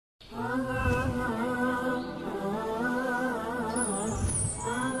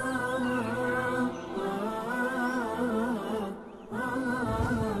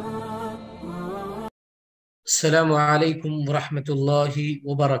السلام عليكم ورحمة الله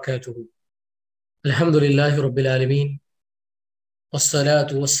وبركاته. الحمد لله رب العالمين، والصلاة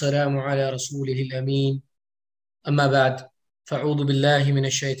والسلام على رسوله الأمين. أما بعد، فأعوذ بالله من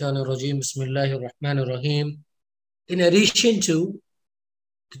الشيطان الرجيم. بسم الله الرحمن الرحيم. In addition to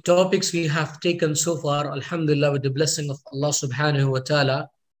the topics we have taken so far, Alhamdulillah, with the blessing of Allah subhanahu wa ta'ala,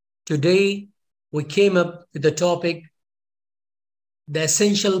 today we came up with the topic, the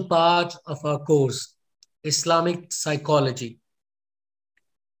essential part of our course, Islamic psychology.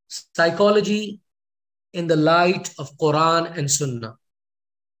 Psychology in the light of Quran and Sunnah.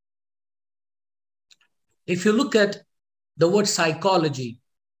 If you look at the word psychology,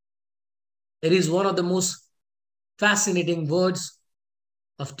 it is one of the most fascinating words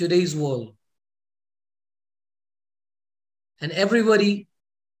of today's world. And everybody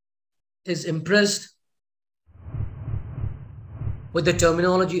is impressed with the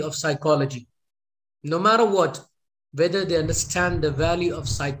terminology of psychology. No matter what, whether they understand the value of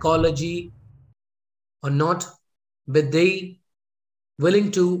psychology or not, but they willing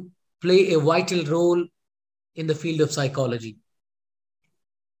to play a vital role in the field of psychology.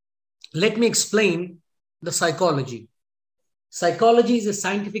 Let me explain the psychology. Psychology is a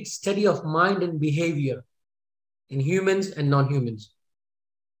scientific study of mind and behavior in humans and non-humans.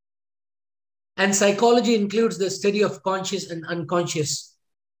 And psychology includes the study of conscious and unconscious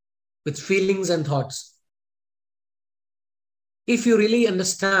with feelings and thoughts. If you really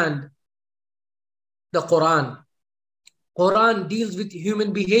understand the Quran deals with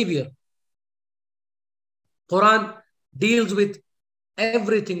human behavior. Quran deals with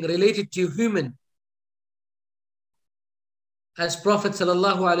everything related to human. As Prophet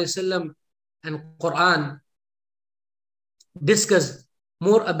ﷺ and Quran discuss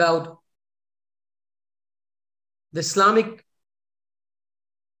more about the Islamic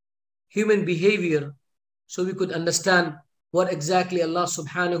human behavior, so we could understand what exactly Allah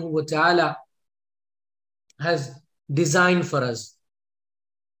subhanahu wa ta'ala has designed for us.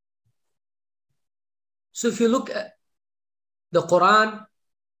 So if you look at the Quran,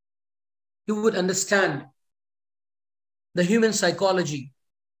 you would understand the human psychology,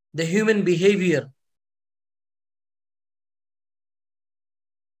 the human behavior.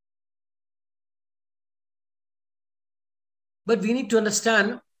 But we need to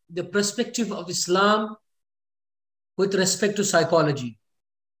understand the perspective of Islam with respect to psychology.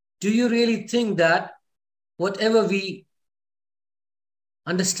 Do you really think that whatever we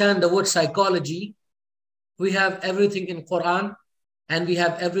understand the word psychology, we have everything in Quran and we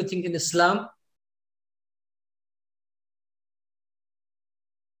have everything in Islam?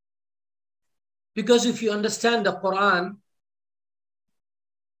 Because if you understand the Quran,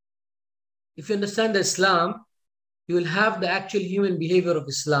 if you understand the Islam, you will have the actual human behavior of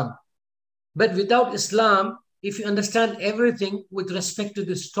Islam. But without Islam, if you understand everything with respect to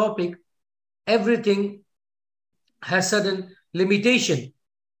this topic, everything has certain limitation,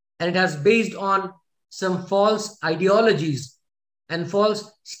 and it has based on some false ideologies and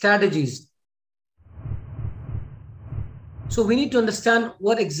false strategies. So we need to understand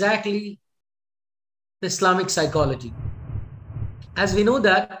what exactly the Islamic psychology. As we know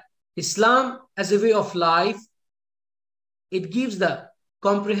that Islam as a way of life, it gives the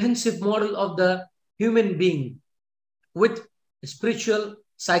comprehensive model of the human being with spiritual,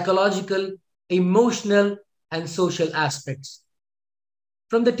 psychological, emotional, and social aspects.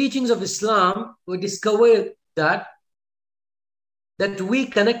 From the teachings of Islam, we discover that we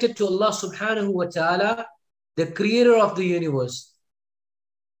connected to Allah subhanahu wa ta'ala, the creator of the universe.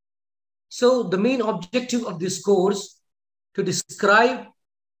 So the main objective of this course to describe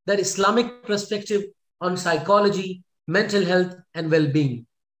that Islamic perspective on psychology, mental health, and well-being.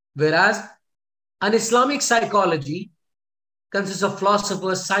 Whereas an Islamic psychology consists of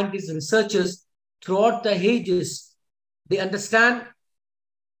philosophers, scientists, researchers throughout the ages. They understand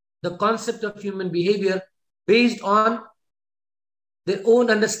the concept of human behavior based on their own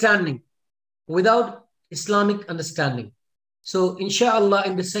understanding without Islamic understanding. So inshallah,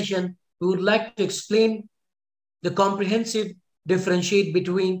 in this session, we would like to explain the comprehensive differentiate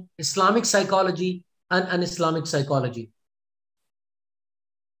between Islamic psychology and un-Islamic psychology.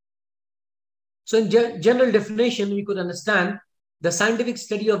 So in general definition, we could understand the scientific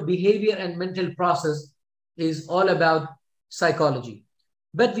study of behavior and mental process is all about psychology.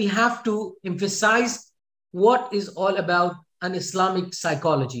 But we have to emphasize what is all about an Islamic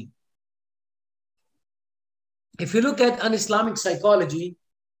psychology. If you look at an Islamic psychology,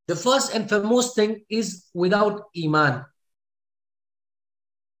 the first and foremost thing is without Iman.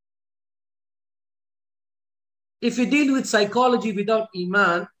 If you deal with psychology without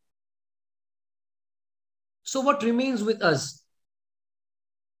Iman, So what remains with us?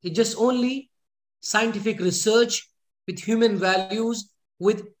 It's just only scientific research with human values,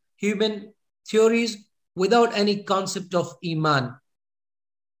 with human theories, without any concept of Iman.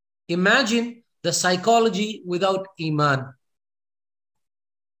 Imagine the psychology without Iman.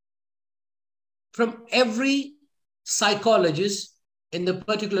 From every psychologist in the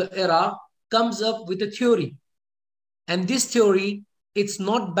particular era comes up with a theory. And this theory, it's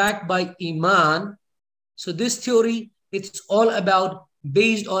not backed by Iman. So this theory, it's all about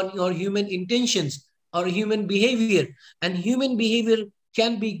based on your human intentions or human behavior. And human behavior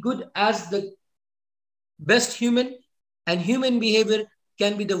can be good as the best human, and human behavior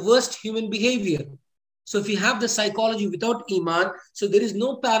can be the worst human behavior. So if you have the psychology without Iman, so there is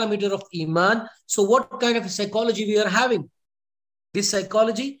no parameter of Iman. So what kind of a psychology we are having? This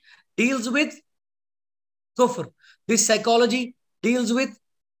psychology deals with kufr. This psychology deals with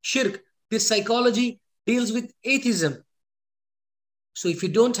shirk. This psychology deals with atheism. So if you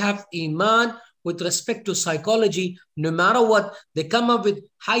don't have Iman with respect to psychology, no matter what, they come up with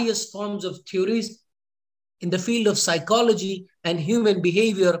highest forms of theories in the field of psychology and human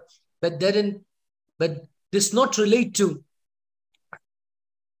behavior, but this not relate to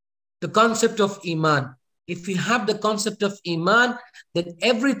the concept of Iman. If you have the concept of Iman, then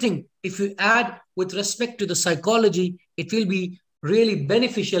everything, if you add with respect to the psychology, it will be really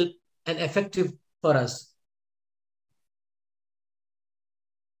beneficial and effective for us.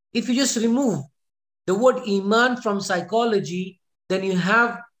 If you just remove the word Iman from psychology, then you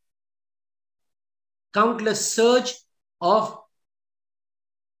have countless search of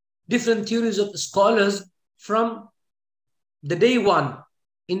different theories of scholars from the day one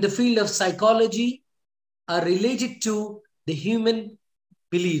in the field of psychology are related to the human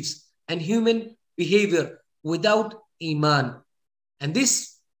beliefs and human behavior without Iman. And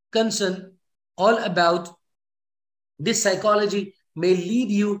this concern all about this psychology may lead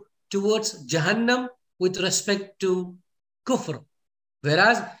you towards Jahannam with respect to kufr.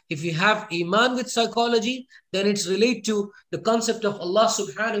 Whereas if you have Iman with psychology, then it's related to the concept of Allah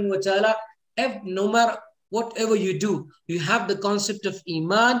subhanahu wa ta'ala. No matter whatever you do, you have the concept of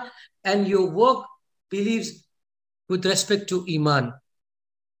Iman and your work believes with respect to Iman.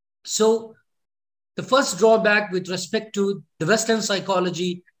 So the first drawback with respect to the Western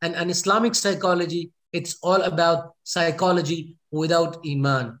psychology and an Islamic psychology, it's all about psychology without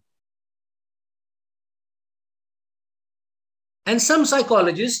Iman. And some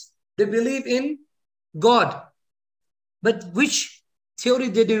psychologists, they believe in God. But which theory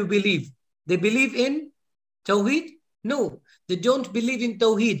they do believe? They believe in Tawheed? No, they don't believe in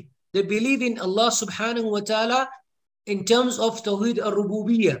Tawheed. They believe in Allah subhanahu wa ta'ala in terms of Tawheed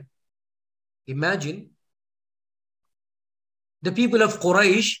al-Rububiyyah. Imagine the people of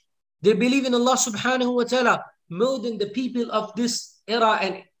Quraysh, they believe in Allah subhanahu wa ta'ala more than the people of this era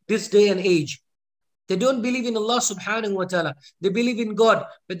and this day and age. They don't believe in Allah subhanahu wa ta'ala. They believe in God,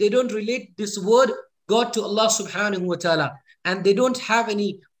 but they don't relate this word God to Allah subhanahu wa ta'ala. And they don't have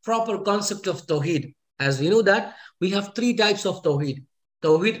any proper concept of Tawheed. As we know that, we have three types of Tawheed.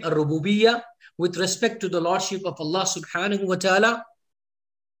 Tawheed al-Rububiyyah, with respect to the Lordship of Allah subhanahu wa ta'ala.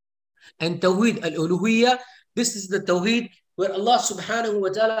 And Tawheed al-Uluhiyyah, this is the Tawheed where Allah subhanahu wa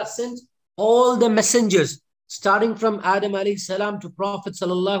ta'ala sent all the messengers, starting from Adam alayhi salam to Prophet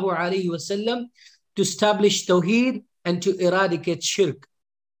sallallahu alayhi wa sallam, to establish Tawheed and to eradicate Shirk.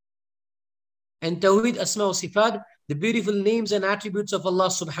 And Tawheed Asma wa Sifat, the beautiful names and attributes of Allah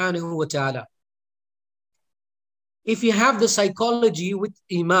subhanahu wa ta'ala. If you have the psychology with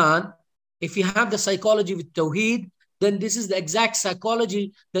Iman, if you have the psychology with Tawheed, then this is the exact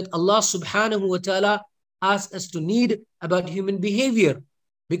psychology that Allah subhanahu wa ta'ala asks us to need about human behavior.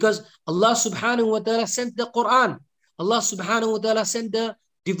 Because Allah subhanahu wa ta'ala sent the Quran. Allah subhanahu wa ta'ala sent the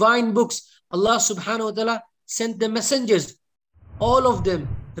divine books. Allah subhanahu wa ta'ala sent the messengers. All of them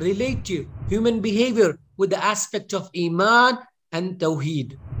relate to human behavior with the aspect of Iman and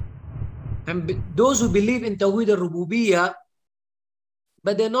Tawheed. And those who believe in Tawheed al-Rububiyyah,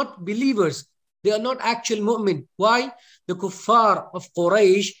 but they're not believers. They are not actual mu'min. Why? The kuffar of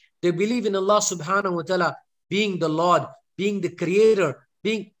Quraysh, they believe in Allah subhanahu wa ta'ala being the Lord, being the creator,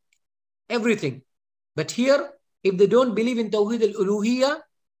 being everything. But here, if they don't believe in Tawheed al-Uluhiyyah,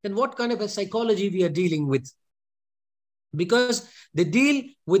 then what kind of a psychology we are dealing with? Because they deal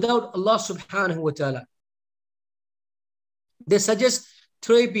without Allah subhanahu wa ta'ala. They suggest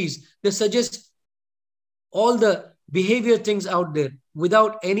therapies, they suggest all the behavior things out there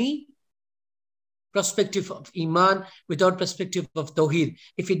without any perspective of Iman, without perspective of Tawheed.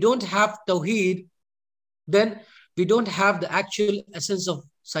 If we don't have Tawheed, then we don't have the actual essence of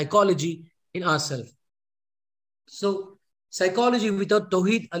psychology in ourselves. So psychology without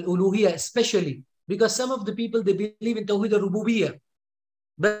Tawheed al-Uluhiyya, especially because some of the people, they believe in Tawheed al-Rububiyyah,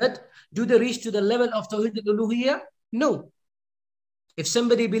 but do they reach to the level of Tawheed al-Uluhiyya? No. If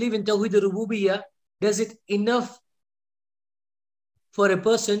somebody believes in Tawheed al-Rububiyyah, does it enough for a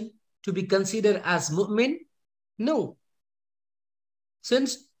person to be considered as mu'min? No.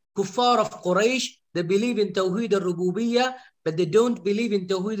 Since kuffar of Quraysh, they believe in Tawheed al-Rububiyyah, but they don't believe in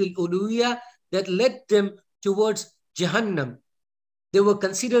Tawheed al-Uluhiyyah, that led them towards Jahannam. They were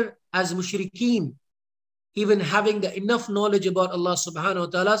considered as mushrikeen, even having the enough knowledge about Allah subhanahu wa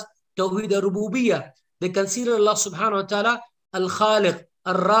ta'ala's Tawheed al-Rububiyyah. They consider Allah subhanahu wa ta'ala al-Khaliq,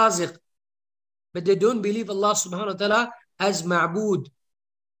 al-Raziq, but they don't believe Allah subhanahu wa ta'ala as Ma'bud.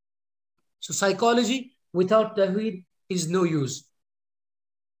 So psychology without Tawheed is no use.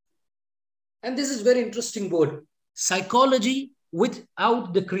 And this is very interesting word, psychology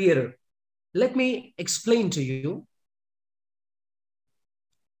without the creator. Let me explain to you.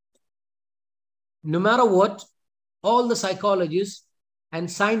 No matter what, all the psychologists and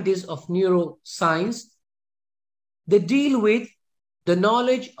scientists of neuroscience, they deal with the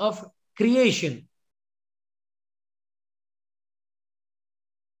knowledge of creation.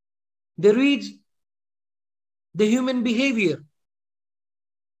 They read the human behavior.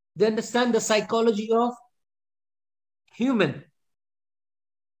 They understand the psychology of human,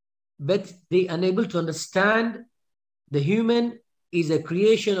 but they are unable to understand the human is a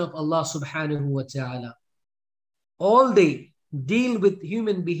creation of Allah subhanahu wa ta'ala. All they deal with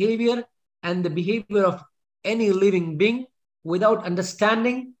human behavior and the behavior of any living being without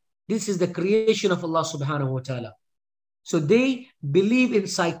understanding this is the creation of Allah subhanahu wa ta'ala. So they believe in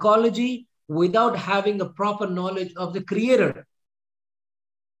psychology without having a proper knowledge of the creator,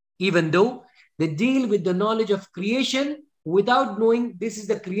 even though they deal with the knowledge of creation without knowing this is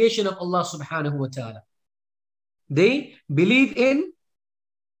the creation of Allah subhanahu wa ta'ala. They believe in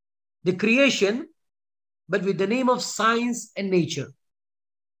the creation, but with the name of science and nature.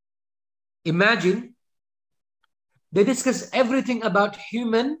 Imagine, they discuss everything about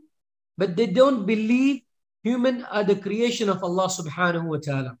human, but they don't believe human are the creation of Allah subhanahu wa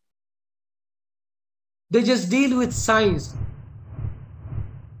ta'ala. They just deal with science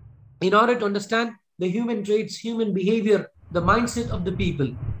in order to understand the human traits, human behavior, the mindset of the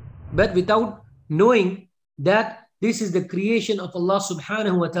people, but without knowing that this is the creation of Allah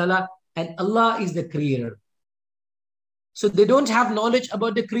subhanahu wa ta'ala and Allah is the creator. So they don't have knowledge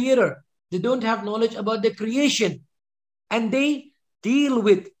about the creator. They don't have knowledge about the creation. And they deal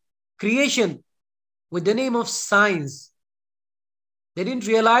with creation with the name of science. They didn't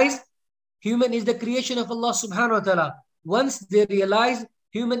realize human is the creation of Allah subhanahu wa ta'ala. Once they realize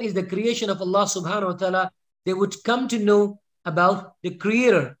human is the creation of Allah subhanahu wa ta'ala, they would come to know about the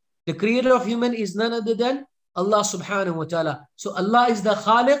creator. The creator of human is none other than Allah subhanahu wa ta'ala. So Allah is the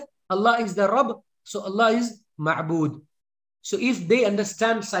Khaliq, Allah is the Rabb, so Allah is Ma'bud. So if they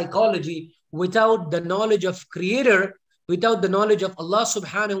understand psychology without the knowledge of creator, without the knowledge of Allah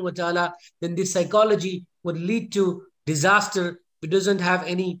subhanahu wa ta'ala, then this psychology would lead to disaster. It doesn't have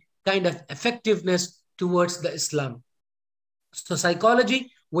any kind of effectiveness towards the Islam. So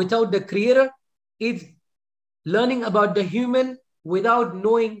psychology without the creator is learning about the human without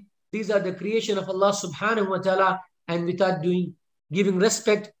knowing these are the creation of Allah subhanahu wa ta'ala, and without giving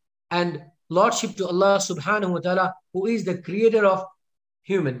respect and lordship to Allah subhanahu wa ta'ala, who is the creator of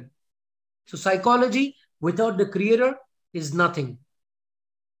human. So psychology without the creator is nothing.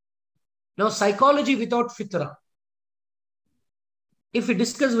 Now psychology without fitra. If we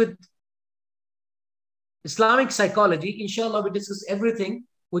discuss with Islamic psychology, inshallah we discuss everything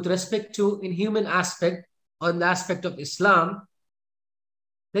with respect to in human aspect, on the aspect of Islam,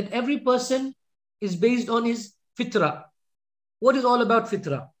 that every person is based on his fitra. What is all about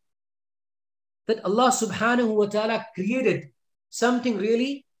fitra? That Allah subhanahu wa ta'ala created something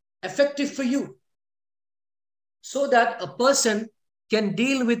really effective for you, so that a person can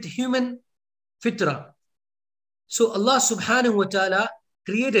deal with human fitra. So Allah subhanahu wa ta'ala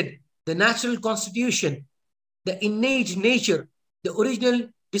created the natural constitution, the innate nature, the original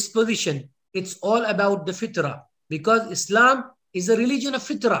disposition. It's all about the fitra, because Islam is a religion of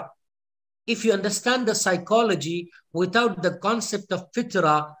fitra. If you understand the psychology without the concept of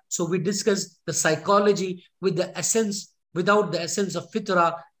fitra, so we discuss the psychology with the essence, without the essence of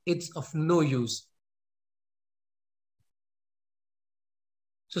fitra, it's of no use.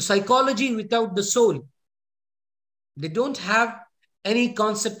 So psychology without the soul, they don't have any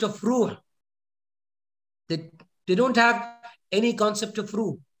concept of ruh. They don't have any concept of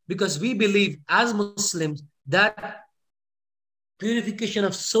ruh, because we believe as Muslims that Purification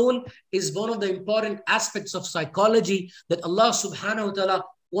of soul is one of the important aspects of psychology that Allah subhanahu wa ta'ala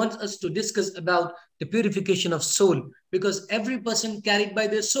wants us to discuss about the purification of soul, because every person carried by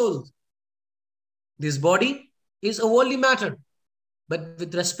their soul. This body is a worldly matter, but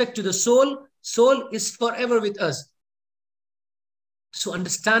with respect to the soul, soul is forever with us. So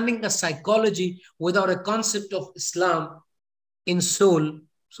understanding a psychology without a concept of Islam in soul,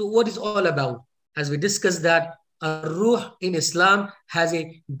 so what is all about? As we discussed that a ruh in Islam has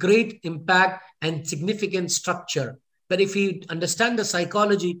a great impact and significant structure. But if we understand the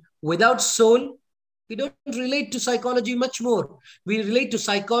psychology without soul, we don't relate to psychology much more. We relate to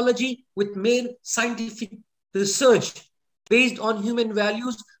psychology with mere scientific research based on human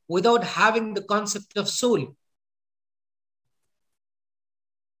values without having the concept of soul.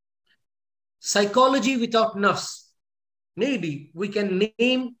 Psychology without nafs. Maybe we can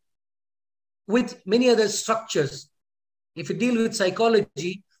name with many other structures. If you deal with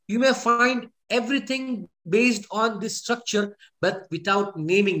psychology, you may find everything based on this structure, but without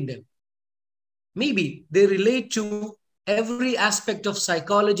naming them. Maybe they relate to every aspect of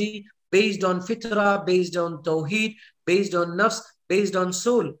psychology based on fitrah, based on tawheed, based on nafs, based on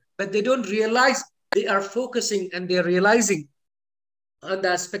soul, but they don't realize they are focusing and they are realizing on the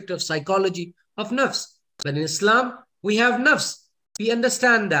aspect of psychology of nafs. But in Islam, we have nafs. We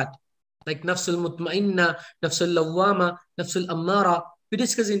understand that. Like nafsul mutmainna, nafsul lawwama, nafsul ammara. We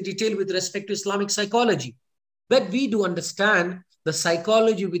discuss in detail with respect to Islamic psychology. But we do understand the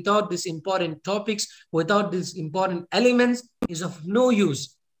psychology without these important topics, without these important elements is of no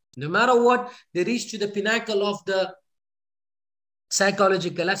use. No matter what, they reach to the pinnacle of the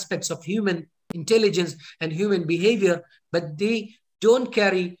psychological aspects of human intelligence and human behavior, but they don't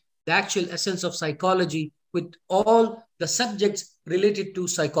carry the actual essence of psychology with all the subjects related to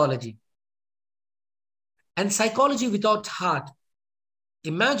psychology. And psychology without heart.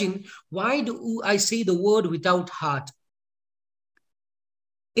 Imagine, why do I say the word without heart?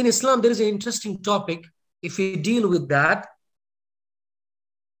 In Islam, there is an interesting topic. If we deal with that,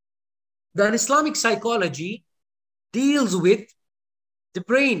 the Islamic psychology deals with the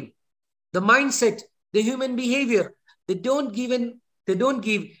brain, the mindset, the human behavior. They don't give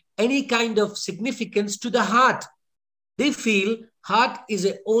any kind of significance to the heart. They feel heart is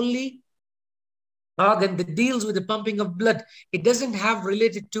the only organ that deals with the pumping of blood. It doesn't have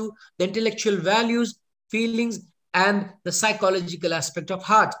related to the intellectual values, feelings, and the psychological aspect of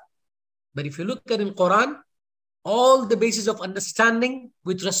heart. But if you look at in Quran, all the basis of understanding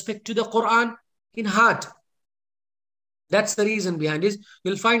with respect to the Quran in heart. That's the reason behind this.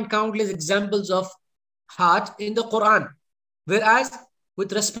 You'll find countless examples of heart in the Quran. Whereas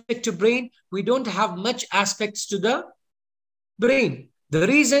with respect to brain, we don't have much aspects to the brain. The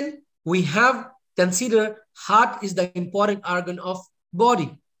reason we have considered heart is the important organ of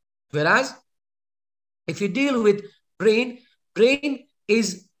body. Whereas if you deal with brain, brain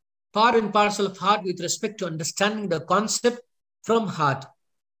is part and parcel of heart with respect to understanding the concept from heart.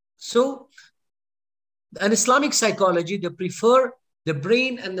 So in Islamic psychology, they prefer the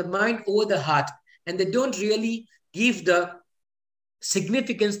brain and the mind over the heart, and they don't really give the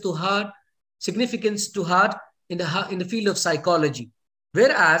significance to heart in the field of psychology.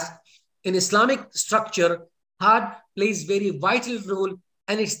 Whereas in Islamic structure, heart plays very vital role,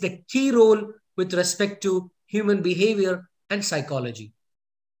 and it's the key role with respect to human behavior and psychology.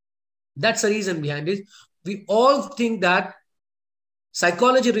 That's the reason behind it. We all think that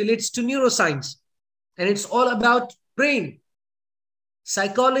psychology relates to neuroscience, and it's all about brain.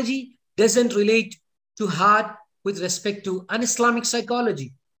 Psychology doesn't relate to heart with respect to un-Islamic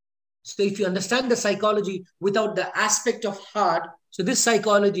psychology. So if you understand the psychology without the aspect of heart, so this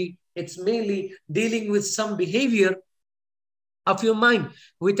psychology, it's mainly dealing with some behavior of your mind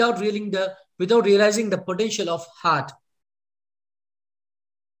without realizing the potential of heart.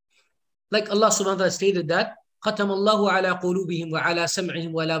 Like Allah subhanahu wa ta'ala stated that, قَتَمَ اللَّهُ عَلَىٰ قُلُوبِهِمْ وَعَلَىٰ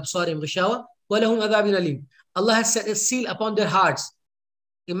سَمْعِهِمْ وَعَلَىٰ أَبْصَارِهِمْ غِشَاوَةٌ وَلَهُمْ عَذَابٌ أَلِيمٌ. Allah has set a seal upon their hearts.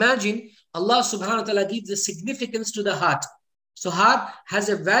 Imagine Allah subhanahu wa ta'ala gives a significance to the heart. So heart has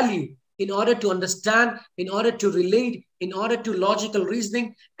a value in order to understand, in order to relate, in order to logical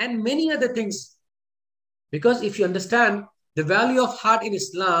reasoning, and many other things. Because if you understand the value of heart in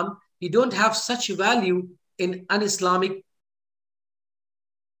Islam, you don't have such value in un-Islamic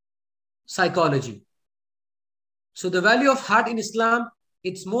psychology. So the value of heart in Islam,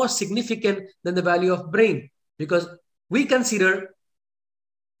 it's more significant than the value of brain, because we consider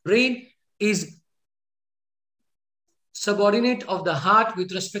brain is subordinate of the heart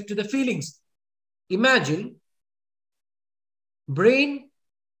with respect to the feelings. Imagine, brain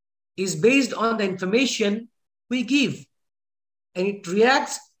is based on the information we give. and it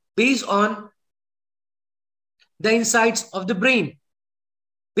reacts based on the insights of the brain,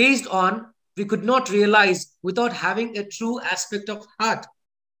 based on we could not realize without having a true aspect of heart.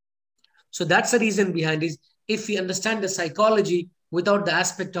 So that's the reason behind it. If we understand the psychology without the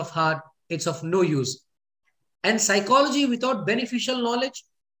aspect of heart, it's of no use. And psychology without beneficial knowledge,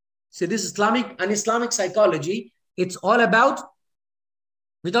 see, this Islamic and Islamic psychology, it's all about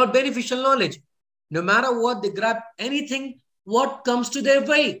without beneficial knowledge. No matter what, they grab anything what comes to their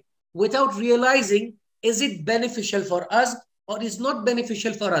way without realizing, is it beneficial for us or is not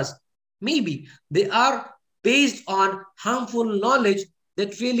beneficial for us? Maybe they are based on harmful knowledge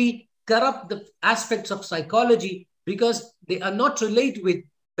that really corrupt the aspects of psychology because they are not related with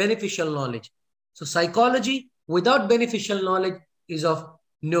beneficial knowledge. So psychology without beneficial knowledge is of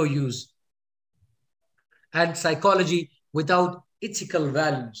no use. And psychology without ethical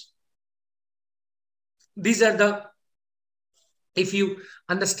values. These are the, if you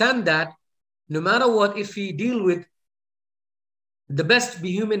understand that, no matter what, if we deal with the best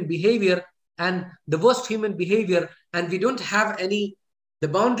human behavior and the worst human behavior, and we don't have any, the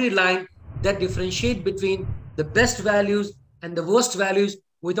boundary line that differentiate between the best values and the worst values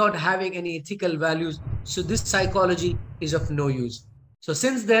without having any ethical values, so this psychology is of no use. So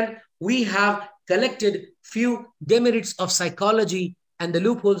since then, we have collected few demerits of psychology and the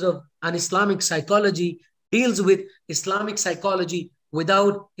loopholes of an Islamic psychology deals with Islamic psychology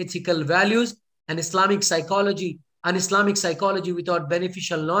without ethical values, and Islamic psychology, an Islamic psychology without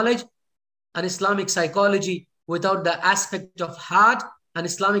beneficial knowledge, an Islamic psychology without the aspect of heart, an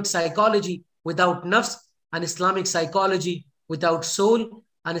Islamic psychology without nafs, an Islamic psychology without soul,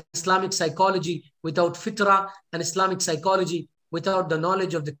 an Islamic psychology without fitrah, an Islamic psychology without the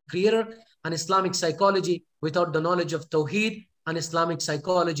knowledge of the Creator, an Islamic psychology without the knowledge of Tawheed, an Islamic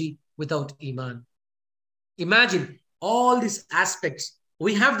psychology without Iman. Imagine all these aspects.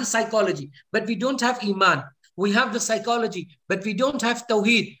 We have the psychology, but we don't have Iman. We have the psychology, but we don't have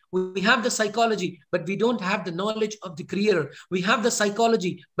Tawheed. We have the psychology, but we don't have the knowledge of the Creator. We have the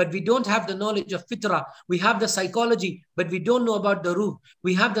psychology, but we don't have the knowledge of fitrah. We have the psychology, but we don't know about the ruh.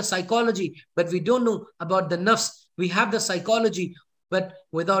 We have the psychology, but we don't know about the nafs. We have the psychology, but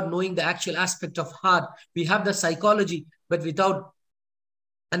without knowing the actual aspect of heart. We have the psychology, but without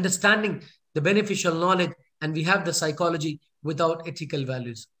understanding the beneficial knowledge. And we have the psychology without ethical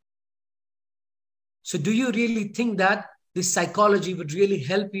values. So do you really think that this psychology would really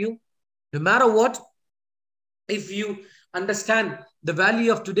help you? No matter what, if you understand the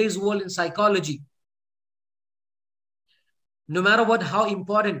value of today's world in psychology, no matter what, how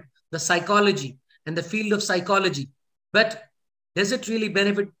important the psychology and the field of psychology, but does it really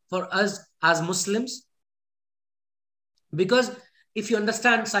benefit for us as Muslims? Because if you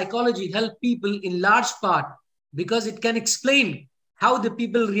understand psychology help people in large part because it can explain how the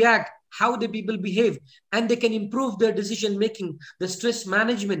people react, how the people behave, and they can improve their decision making, the stress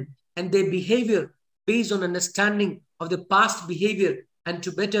management, and their behavior based on understanding of the past behavior and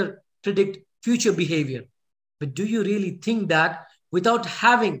to better predict future behavior. But do you really think that without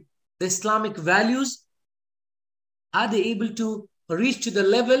having the Islamic values, are they able to reach to the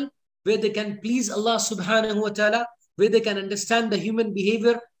level where they can please Allah subhanahu wa ta'ala, where they can understand the human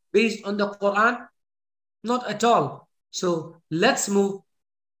behavior based on the Quran? Not at all. So let's move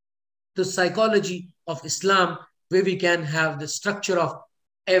to psychology of Islam, where we can have the structure of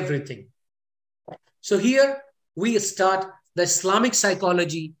everything. So here we start the Islamic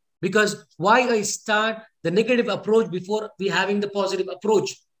psychology, because why I start the negative approach before we having the positive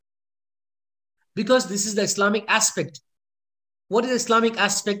approach? Because this is the Islamic aspect. What is the Islamic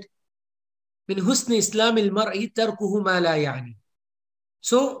aspect? Min husni Islamil mar'i tarkuhu ma la ya'ni.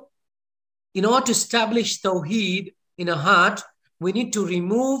 So in order to establish Tawheed in a heart, we need to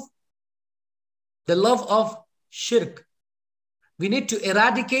remove the love of shirk. We need to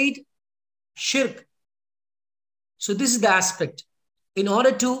eradicate shirk. So this is the aspect. In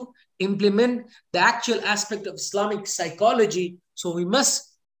order to implement the actual aspect of Islamic psychology, so we must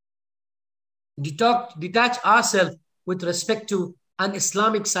detach ourselves with respect to an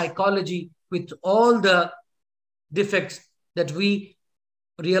Islamic psychology with all the defects that we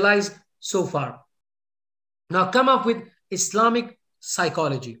realize so far. Now come up with Islamic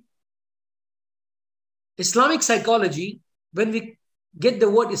psychology. Islamic psychology, when we get the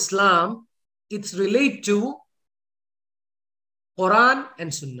word Islam, it's related to Quran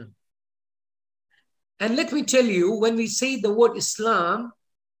and Sunnah. And let me tell you, when we say the word Islam,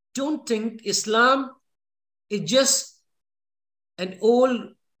 don't think Islam is just an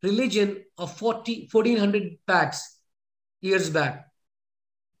old religion of 1400 years back.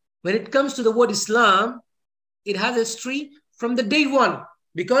 When it comes to the word Islam, it has a history from the day one,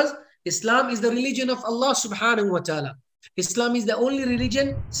 because Islam is the religion of Allah subhanahu wa ta'ala. Islam is the only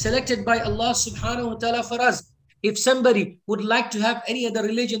religion selected by Allah subhanahu wa ta'ala for us. If somebody would like to have any other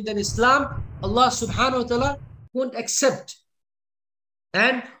religion than Islam, Allah subhanahu wa ta'ala won't accept.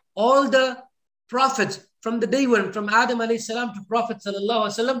 And all the prophets from the day one, from Adam alayhi salam to Prophet sallallahu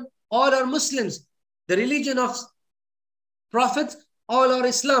alaihi wasallam, all are Muslims. The religion of prophets, all are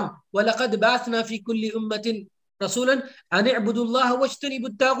Islam. وَلَقَدْ بَعَثْنَا فِي كُلِّ أُمَّةٍ رَسُولًا أَنِ اعْبُدُوا اللَّهَ وَاجْتَنِبُوا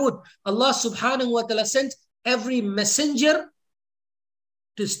الطَّاغُوتَ. Allah subhanahu wa ta'ala sent every messenger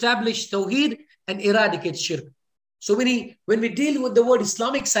to establish Tawheed and eradicate Shirk. So when we deal with the word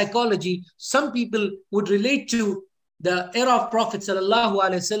Islamic psychology, some people would relate to the era of Prophet sallallahu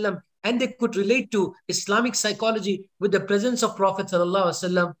alaihi wasallam, and they could relate to Islamic psychology with the presence of Prophet sallallahu alaihi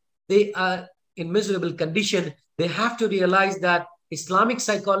wasallam. They are in miserable condition. They have to realize that Islamic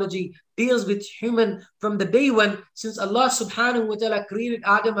psychology deals with human from the day one, since Allah subhanahu wa ta'ala created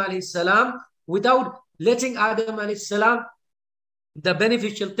Adam alayhi salam without letting Adam alayhi salam the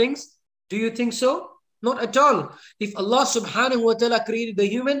beneficial things. Do you think so? Not at all. If Allah subhanahu wa ta'ala created the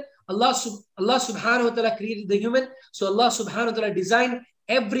human, Allah subhanahu wa ta'ala created the human, so Allah subhanahu wa ta'ala designed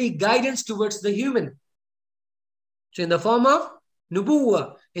every guidance towards the human. So in the form of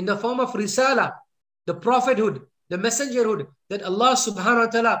nubuwwah, in the form of risala, the prophethood, the messengerhood, that Allah subhanahu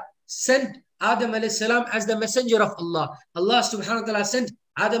wa ta'ala sent Adam alayhi salam as the messenger of Allah. Allah subhanahu wa ta'ala sent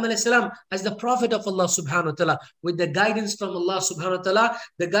Adam alayhi salam as the prophet of Allah subhanahu wa ta'ala, with the guidance from Allah subhanahu wa ta'ala,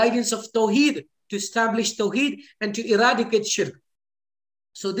 the guidance of Tawheed, to establish Tawheed and to eradicate Shirk.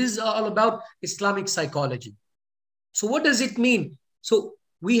 So this is all about Islamic psychology. So what does it mean? So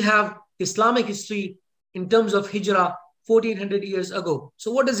we have Islamic history in terms of Hijrah 1400 years ago.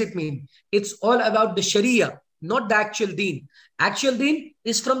 So what does it mean? It's all about the Sharia, not the actual deen. Actual deen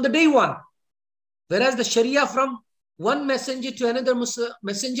is from the day one. Whereas the Sharia from one messenger to another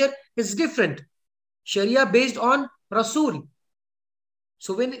messenger is different. Sharia based on Rasul.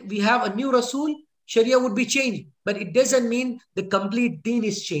 So when we have a new Rasul, Sharia would be changed. But it doesn't mean the complete deen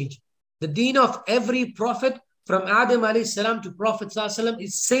is changed. The deen of every prophet from Adam alayhi salam to Prophet sallallahu alaihi wasallam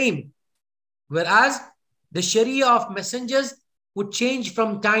is same. Whereas the Sharia of messengers would change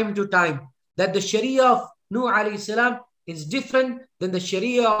from time to time. That the Sharia of Nuh alayhi salam is different than the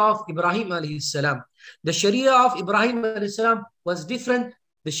Sharia of Ibrahim alayhi salam. The Sharia of Ibrahim alayhi salam was different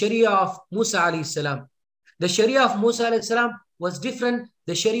the Sharia of Musa alayhi salam. The Sharia of Musa alayhi salam was different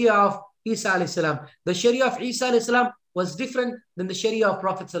the Sharia of Isa alayhi salam. The Sharia of Isa alayhi salam was different than the Sharia of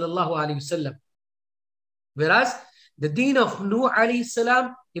Prophet sallallahu alayhi wasallam. Whereas the deen of Nuh alayhi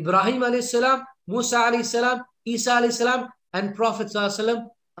salam, Ibrahim alayhi salam, Musa alayhi salam, Isa alayhi salam, and Prophet sallallahu alayhi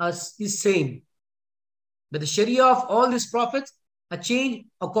wasallam is same. But the Sharia of all these prophets are changed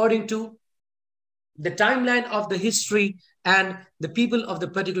according to the timeline of the history and the people of the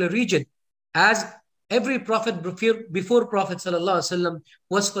particular region. As every prophet before Prophet sallallahu alaihi wasallam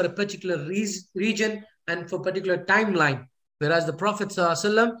was for a particular region and for a particular timeline. Whereas the Prophet sallallahu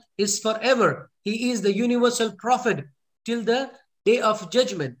alaihi wasallam is forever. He is the universal prophet till the day of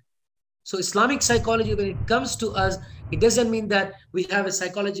judgment. So Islamic psychology, when it comes to us, it doesn't mean that we have a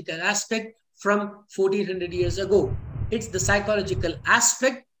psychological aspect from 1400 years ago. It's the psychological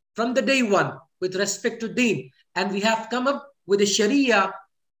aspect from the day one with respect to deen. And we have come up with a Sharia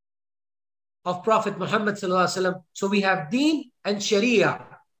of Prophet Muhammad sallallahu alaihi wasallam. So we have deen and Sharia.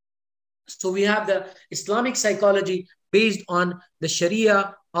 So we have the Islamic psychology based on the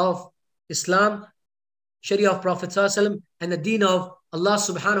Sharia of Islam, Sharia of Prophet sallallahu alaihi wasallam, and the deen of Allah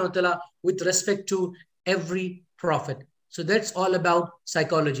subhanahu wa ta'ala with respect to every prophet. So that's all about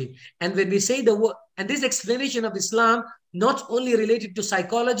psychology. And when we say the word, and this explanation of Islam, not only related to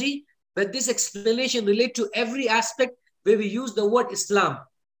psychology, but this explanation relates to every aspect where we use the word Islam.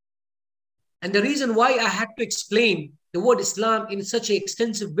 And the reason why I had to explain the word Islam in such an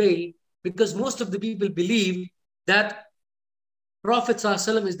extensive way, because most of the people believe that Prophet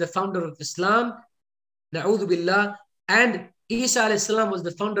ﷺ is the founder of Islam, na'udhu billah, and Isa alayhi salam was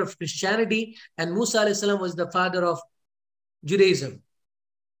the founder of Christianity, and Musa alayhi salam was the father of Judaism.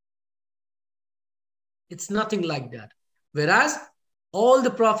 It's nothing like that. Whereas all the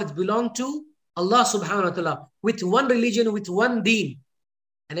prophets belong to Allah subhanahu wa ta'ala with one religion, with one deen.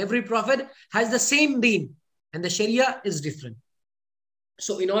 And every prophet has the same deen, and the Sharia is different.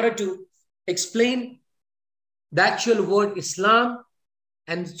 So in order to explain the actual word Islam,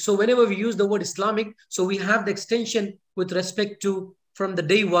 and so whenever we use the word Islamic, so we have the extension with respect to from the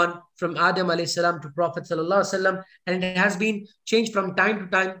day one, from Adam alayhi salam to Prophet sallallahu alaihi wasallam, and it has been changed from time to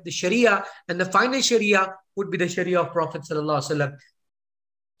time, the Sharia, and the final Sharia would be the Sharia of Prophet sallallahu alaihi wasallam.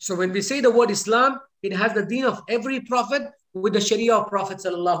 So when we say the word Islam, it has the deen of every prophet with the Sharia of Prophet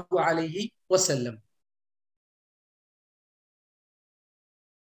sallallahu alaihi wasallam.